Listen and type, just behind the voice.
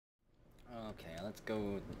let's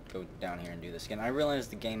go down here and do this again. I realize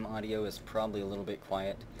the game audio is probably a little bit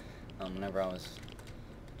quiet. Whenever I was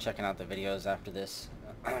checking out the videos after this,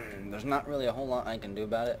 there's not really a whole lot I can do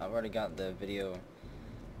about it. I've already got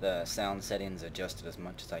the sound settings adjusted as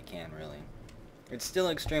much as I can, really. It's still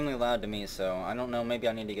extremely loud to me, so I don't know, maybe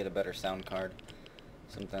I need to get a better sound card.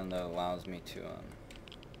 Something that allows me to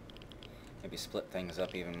maybe split things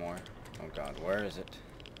up even more. Oh god, where is it?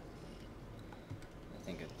 I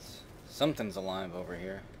think it's... something's alive over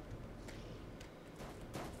here.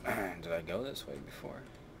 Did I go this way before?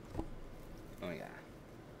 Oh yeah.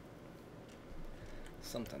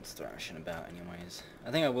 Something's thrashing about anyways.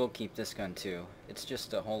 I think I will keep this gun too. It's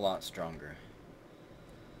just a whole lot stronger.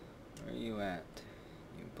 Where are you at?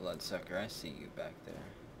 You bloodsucker. I see you back there.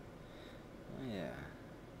 Oh yeah.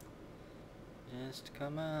 Just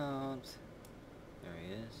come out. There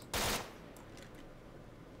he is.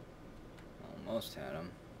 Almost had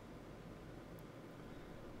him.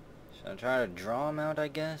 Should I try to draw him out, I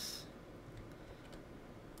guess?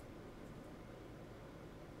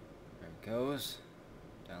 There it goes.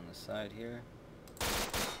 Down the side here.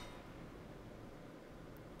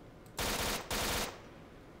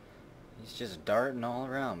 He's just darting all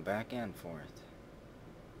around, back and forth.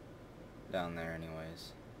 Down there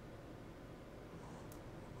anyways.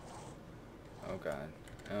 Oh god.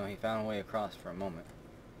 Oh, he found a way across for a moment.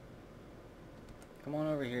 Come on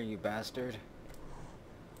over here, you bastard.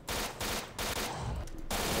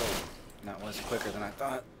 Whoa. That was quicker than I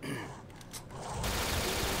thought.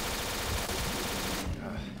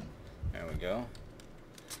 There we go.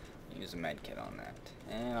 Use a med kit on that.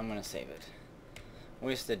 And I'm gonna save it.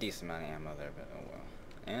 Wasted a decent amount of ammo there, but oh well.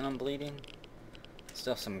 And I'm bleeding.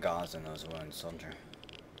 Stuff some gauze in those wounds, soldier.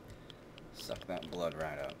 Suck that blood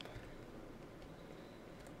right up.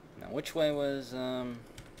 Now, which way was, did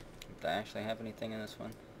I actually have anything in this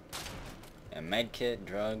one? Yeah, med kit,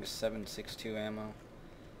 drugs, 7.62 ammo.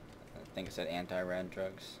 I think it said anti-rad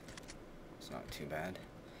drugs. It's not too bad.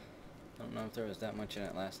 I don't know if there was that much in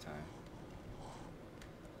it last time.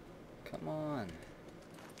 Come on.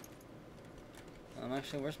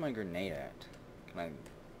 Actually, where's my grenade at? Can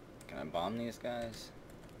I bomb these guys?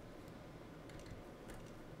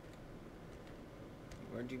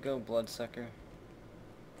 Where'd you go, bloodsucker?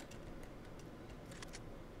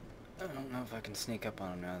 I don't know if I can sneak up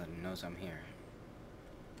on him now that he knows I'm here.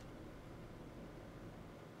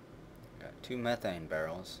 Got 2 methane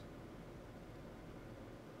barrels.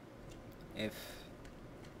 If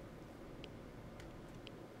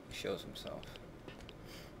he shows himself.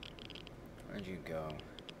 Where'd you go,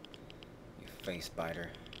 you face biter?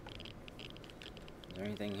 Is there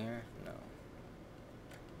anything here? No.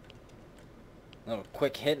 A little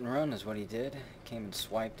quick hit and run is what he did. Came and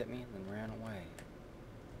swiped at me and then ran away.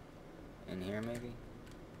 In here, maybe?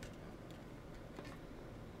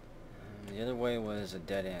 The other way was a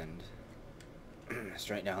dead end.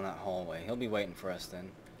 Straight down that hallway. He'll be waiting for us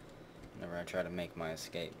then. Whenever I try to make my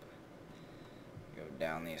escape. Go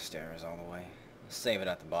down these stairs all the way. Let's save it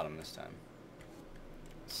at the bottom this time.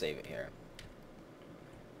 Save it here.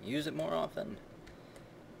 Use it more often.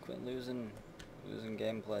 Quit losing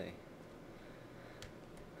gameplay.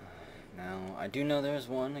 Now, I do know there's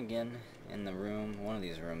one, again, in the room, one of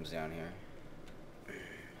these rooms down here.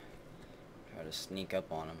 Try to sneak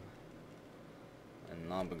up on him. And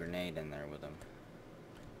lob a grenade in there with him.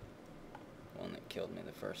 One that killed me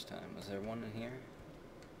the first time. Was there one in here?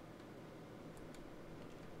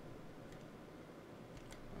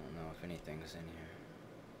 I don't know if anything's in here.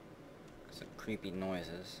 Some creepy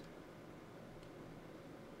noises.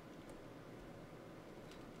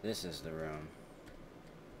 This is the room.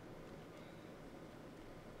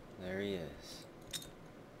 There he is.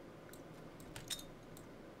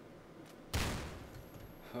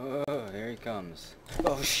 Oh, here he comes.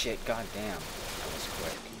 Oh shit, goddamn. That was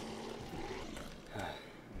quick.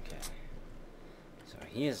 Okay. So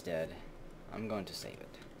he is dead. I'm going to save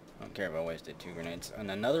it. I don't care if I wasted 2 grenades.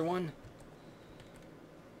 And another one?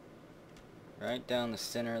 Right down the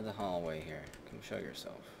center of the hallway here. Come show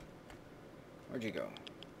yourself. Where'd you go?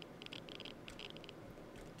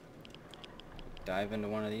 Dive into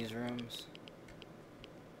one of these rooms.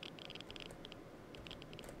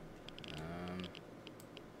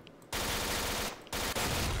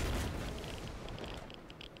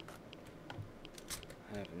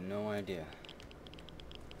 I have no idea.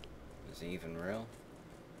 Is he even real?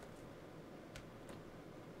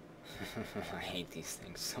 I hate these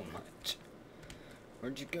things so much.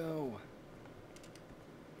 Where'd you go?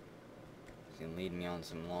 Is he leading me on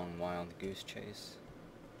some long wild goose chase?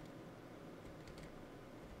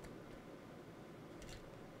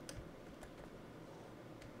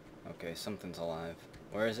 Okay, something's alive.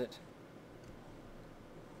 Where is it?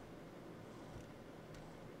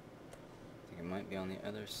 I think it might be on the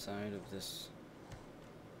other side of this.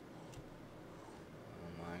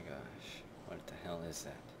 Oh my gosh. What the hell is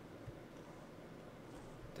that?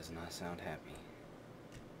 Does not sound happy.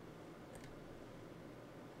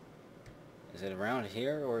 Is it around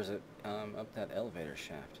here, or is it up that elevator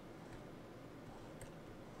shaft?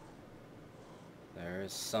 There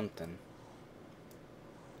is something.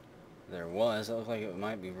 There was. It looked like it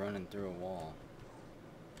might be running through a wall.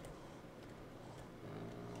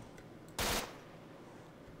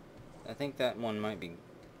 I think that one might be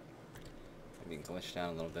glitched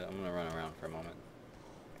out a little bit. I'm gonna run around for a moment.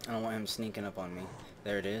 I don't want him sneaking up on me.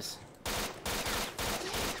 There it is.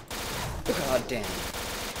 God damn.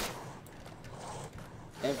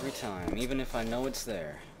 Every time, even if I know it's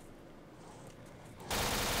there.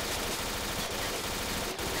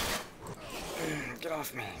 Get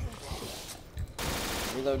off me.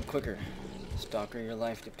 Reload quicker. Stalker, your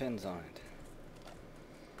life depends on it.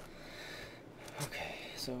 Okay,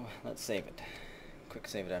 so let's save it. Quick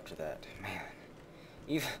save it after that. Man.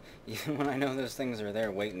 Even when I know those things are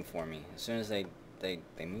there waiting for me, as soon as they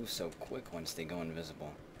move so quick once they go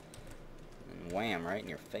invisible. And wham, right in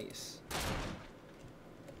your face.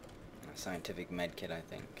 A scientific medkit, I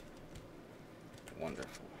think.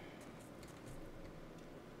 Wonderful.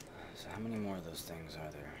 So how many more of those things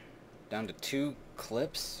are there? Down to 2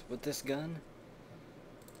 clips with this gun?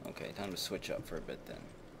 Okay, time to switch up for a bit then.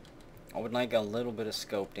 I would like a little bit of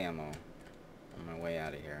scoped ammo on my way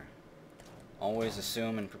out of here. Always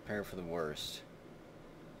assume and prepare for the worst.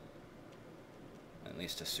 At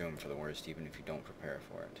least assume for the worst, even if you don't prepare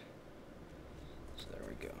for it. So there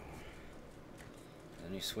we go.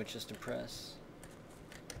 Any switches to press?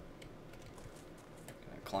 Can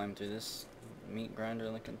I climb through this meat grinder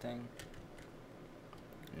looking thing?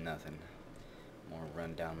 Nothing. More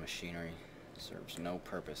rundown machinery. Serves no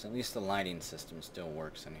purpose. At least the lighting system still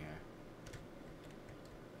works in here.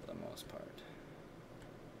 For the most part.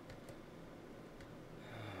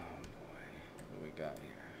 Oh boy. What do we got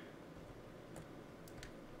here?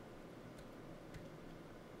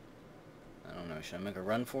 I don't know. Should I make a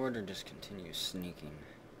run for it or just continue sneaking?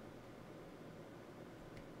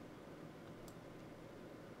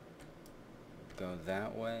 Go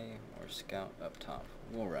that way or scout up top?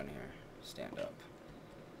 We'll run here. Stand up.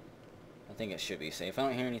 I think it should be safe. I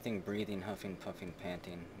don't hear anything breathing, huffing, puffing,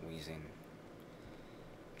 panting, wheezing,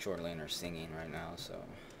 chortling, or singing right now, so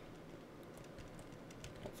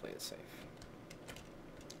hopefully it's safe.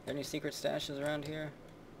 Are there any secret stashes around here?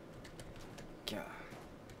 Yeah.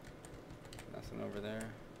 Nothing over there.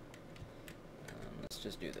 Let's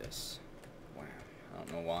just do this. Wow. I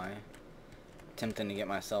don't know why. Attempting to get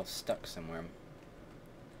myself stuck somewhere.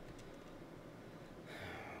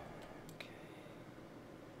 Okay.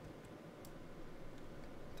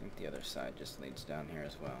 I think the other side just leads down here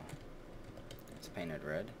as well. It's painted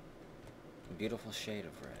red. A beautiful shade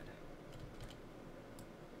of red.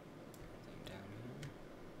 Anything down here?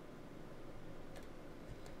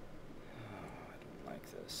 Oh, I don't like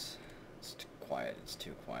this. It's too quiet. It's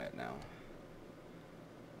too quiet now.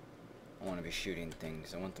 I want to be shooting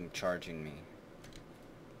things. I want them charging me.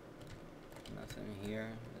 Nothing here.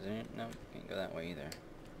 Is there? No, can't go that way either.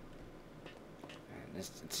 Man,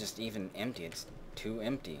 it's just even empty. It's too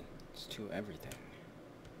empty. It's too everything.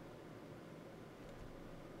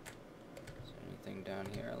 Is there anything down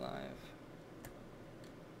here alive?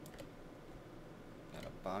 Got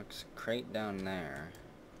a box crate down there.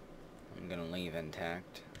 I'm gonna leave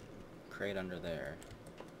intact. Crate under there.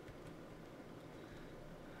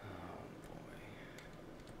 Oh boy.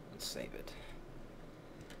 Let's save it.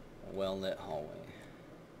 A well-lit hallway.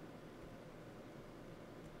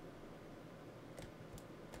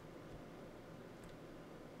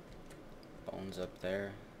 Bones up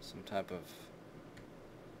there. Some type of...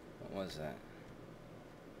 what was that?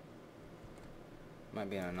 Might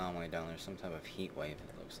be an anomaly down there. Some type of heat wave,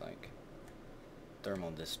 it looks like.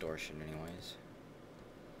 Thermal distortion, anyways.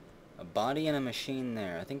 A body and a machine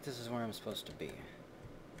there. I think this is where I'm supposed to be.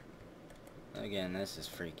 Again, this is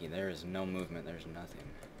freaky. There is no movement. There's nothing.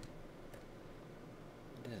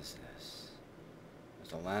 What is this?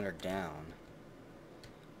 There's a ladder down.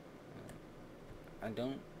 I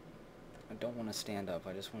don't want to stand up.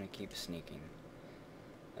 I just want to keep sneaking.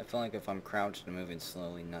 I feel like if I'm crouched and moving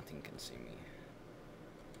slowly, nothing can see me.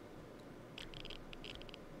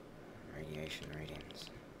 Radiation readings.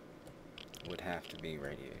 Would have to be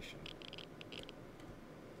radiation.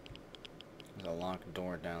 There's a locked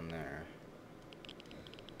door down there.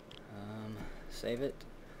 Save it.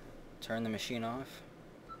 Turn the machine off.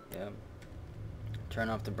 Yep. Turn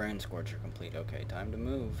off the brain scorcher complete. Okay, time to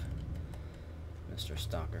move, Mr.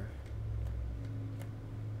 Stalker.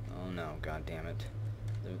 Oh no, god damn it.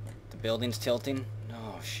 The building's tilting?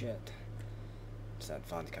 Oh shit. It's that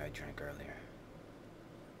vodka I drank earlier.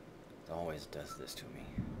 It always does this to me.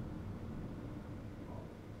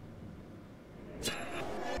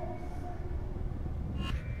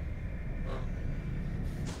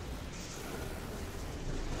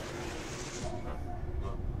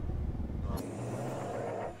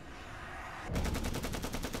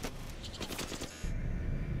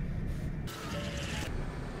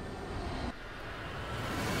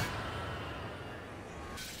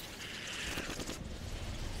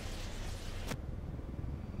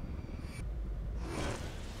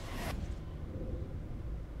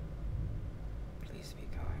 Please be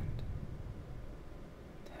kind.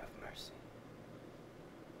 Have mercy.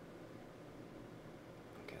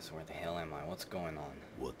 Okay, so where the hell am I? What's going on?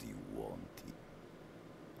 What do you want?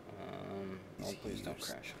 Oh, please don't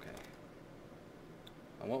crash, okay.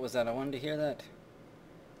 What was that? I wanted to hear that.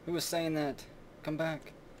 Who was saying that? Come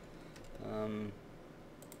back.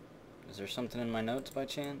 Is there something in my notes by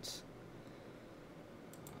chance?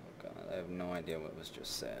 Oh god, I have no idea what was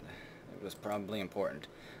just said. It was probably important.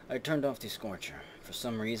 I turned off the scorcher. For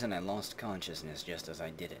some reason I lost consciousness just as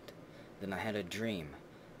I did it. Then I had a dream.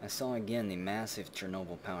 I saw again the massive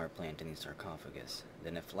Chernobyl power plant in the sarcophagus.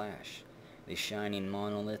 Then a flash. The shining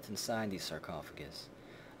monolith inside the sarcophagus.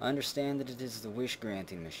 I understand that it is the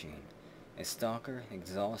wish-granting machine. A stalker,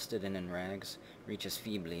 exhausted and in rags, reaches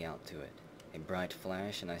feebly out to it. A bright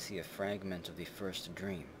flash, and I see a fragment of the first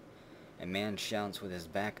dream. A man shouts with his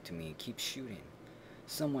back to me, keep shooting.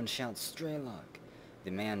 Someone shouts, Strelok.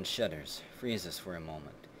 The man shudders, freezes for a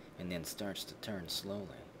moment, and then starts to turn slowly.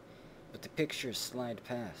 But the pictures slide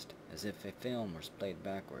past, as if a film was played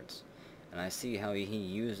backwards, and I see how he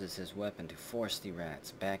uses his weapon to force the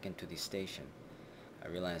rats back into the station. I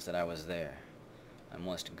realize that I was there. I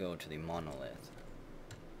must go to the monolith.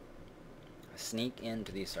 I sneak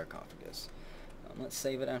into the sarcophagus. Let's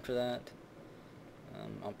save it after that.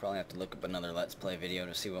 I'll probably have to look up another Let's Play video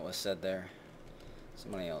to see what was said there.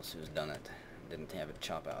 Somebody else who's done it didn't have a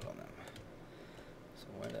chop out on them. So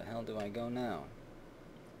where the hell do I go now?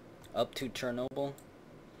 Up to Chernobyl?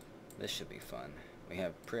 This should be fun. We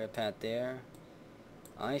have Pripyat there.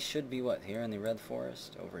 I should be, what, here in the Red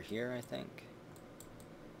Forest? Over here, I think.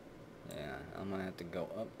 Yeah, I'm gonna have to go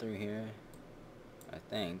up through here, I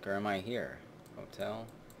think. Or am I here? Hotel?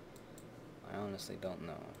 I honestly don't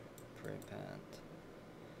know. Pripyat.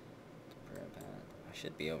 I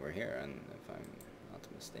should be over here, and if I'm not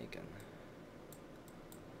mistaken.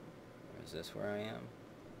 Or is this where I am?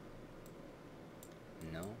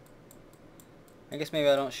 No. I guess maybe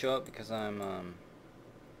I don't show up because I'm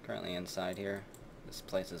currently inside here. This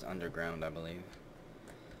place is underground, I believe.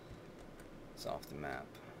 It's off the map.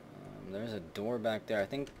 There's a door back there. I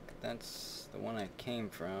think that's the one I came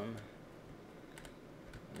from.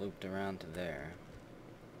 Looped around to there.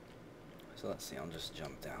 So let's see, I'll just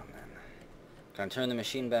jump down then. Can I turn the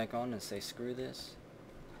machine back on and say screw this?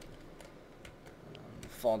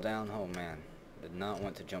 Fall down. Oh man, did not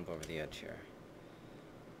want to jump over the edge here.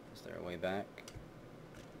 Is there a way back?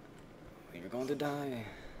 You're going to die.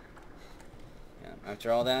 Yeah,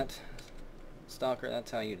 after all that, Stalker,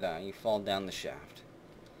 that's how you die. You fall down the shaft.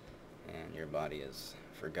 And your body is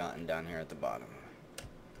forgotten down here at the bottom.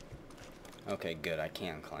 Okay, good. I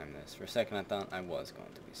can climb this. For a second I thought I was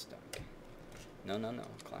going to be stuck. No, no, no.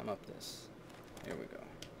 Climb up this. Here we go.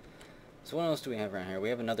 So what else do we have around here? We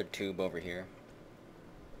have another tube over here.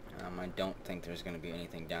 I don't think there's going to be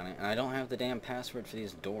anything down it. And I don't have the damn password for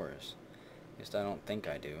these doors. At least I don't think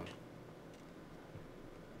I do.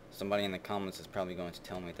 Somebody in the comments is probably going to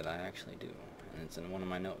tell me that I actually do. And it's in one of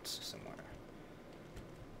my notes somewhere.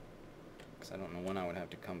 Because I don't know when I would have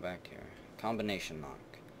to come back here. Combination lock.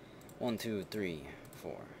 1, 2, 3,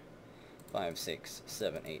 4, 5, 6,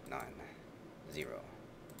 7, 8, 9, 0.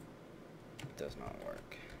 It does not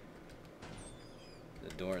work. The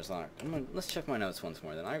door is locked. Let's check my notes once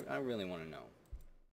more then. I really want to know.